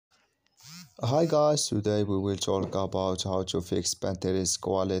Hi guys, today we will talk about how to fix Pinterest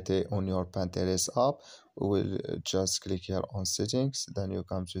quality on your Pinterest app. We will just click here on settings, then you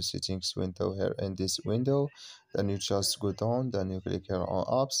come to settings window here in this window, then you just go down, then you click here on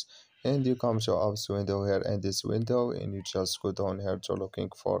apps, and you come to apps window here in this window, and you just go down here to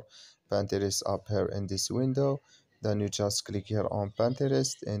looking for Pinterest app here in this window. Then you just click here on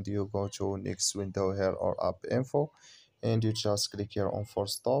Pinterest and you go to next window here or app info, and you just click here on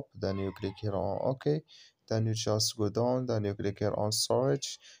force stop, then you click here on OK, then you just go down, then you click here on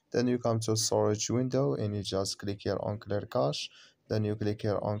storage, then you come to storage window and you just click here on clear cache, then you click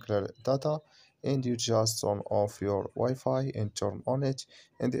here on clear data, and you just turn off your Wi-Fi and turn on it,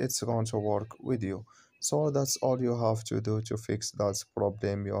 and it's going to work with you. So that's all you have to do to fix that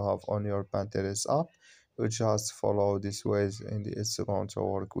problem you have on your Pinterest app. You just follow these ways and it's going to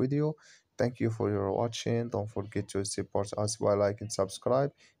work with you. Thank you for your watching. Don't forget to support us by like and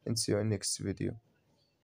subscribe, and see you in next video.